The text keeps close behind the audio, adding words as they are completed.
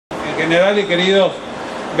general y queridos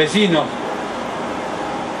vecinos.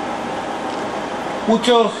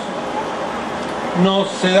 Muchos no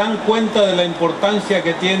se dan cuenta de la importancia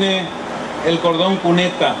que tiene el cordón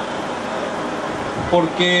Cuneta,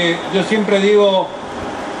 porque yo siempre digo,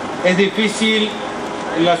 es difícil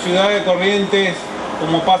en la ciudad de Corrientes,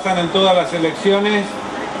 como pasan en todas las elecciones,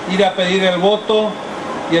 ir a pedir el voto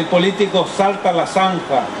y el político salta la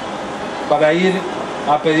zanja para ir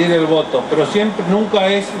a pedir el voto, pero nunca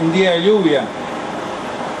es un día de lluvia.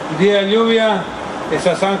 Un día de lluvia,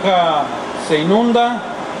 esa zanja se inunda,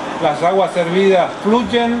 las aguas servidas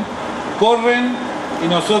fluyen, corren, y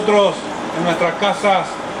nosotros en nuestras casas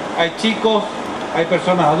hay chicos, hay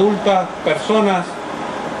personas adultas, personas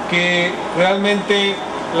que realmente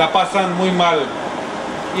la pasan muy mal.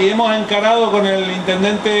 Y hemos encarado con el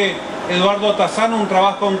Intendente Eduardo Tassano un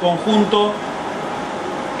trabajo en conjunto,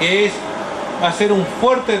 que es hacer un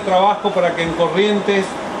fuerte trabajo para que en Corrientes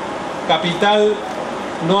Capital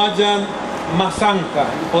no hayan más zanjas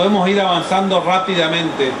y podemos ir avanzando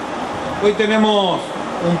rápidamente. Hoy tenemos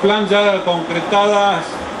un plan ya de concretadas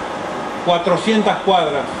 400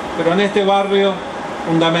 cuadras, pero en este barrio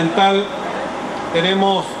fundamental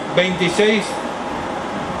tenemos 26,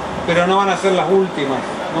 pero no van a ser las últimas,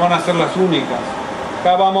 no van a ser las únicas.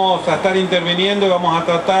 Acá vamos a estar interviniendo y vamos a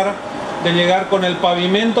tratar de llegar con el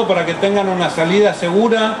pavimento para que tengan una salida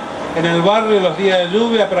segura en el barrio los días de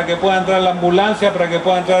lluvia, para que pueda entrar la ambulancia, para que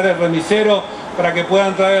pueda entrar el remisero, para que pueda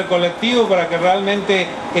entrar el colectivo, para que realmente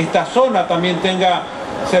esta zona también tenga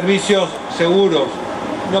servicios seguros.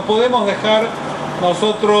 No podemos dejar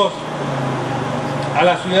nosotros a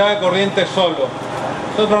la ciudad de Corrientes solo.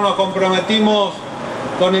 Nosotros nos comprometimos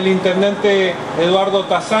con el Intendente Eduardo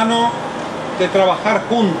Tassano de trabajar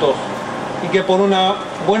juntos y que por una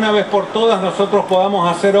buena vez por todas nosotros podamos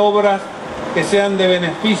hacer obras que sean de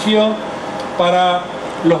beneficio para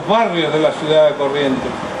los barrios de la ciudad de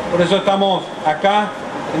Corrientes. Por eso estamos acá,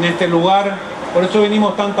 en este lugar, por eso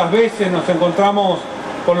venimos tantas veces, nos encontramos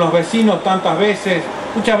con los vecinos tantas veces,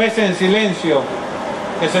 muchas veces en silencio,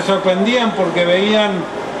 que se sorprendían porque veían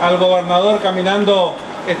al gobernador caminando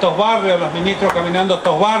estos barrios, los ministros caminando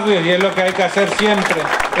estos barrios, y es lo que hay que hacer siempre,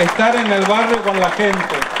 estar en el barrio con la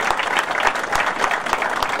gente.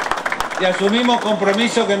 Y asumimos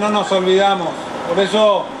compromiso que no nos olvidamos. Por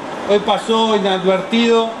eso hoy pasó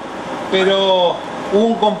inadvertido, pero hubo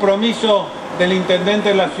un compromiso del intendente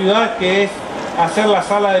de la ciudad, que es hacer la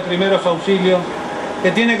sala de primeros auxilios,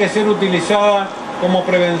 que tiene que ser utilizada como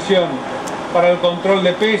prevención para el control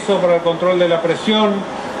de peso, para el control de la presión,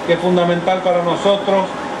 que es fundamental para nosotros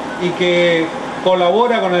y que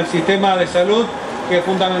colabora con el sistema de salud, que es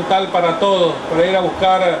fundamental para todos, para ir a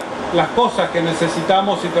buscar las cosas que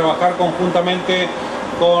necesitamos y trabajar conjuntamente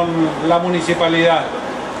con la municipalidad.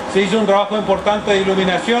 Se hizo un trabajo importante de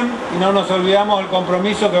iluminación y no nos olvidamos del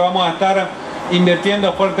compromiso que vamos a estar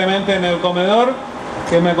invirtiendo fuertemente en el comedor,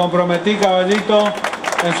 que me comprometí, caballito,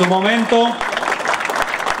 en su momento.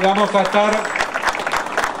 Y vamos a estar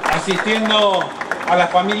asistiendo a las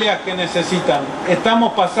familias que necesitan.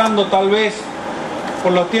 Estamos pasando tal vez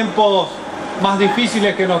por los tiempos más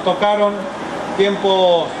difíciles que nos tocaron,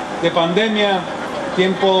 tiempos de pandemia,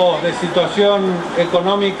 tiempos de situación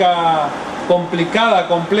económica complicada,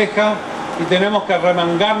 compleja, y tenemos que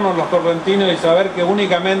remangarnos los correntinos y saber que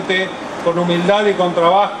únicamente con humildad y con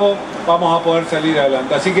trabajo vamos a poder salir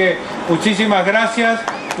adelante. Así que muchísimas gracias,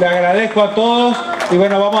 le agradezco a todos y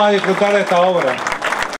bueno, vamos a disfrutar de esta obra.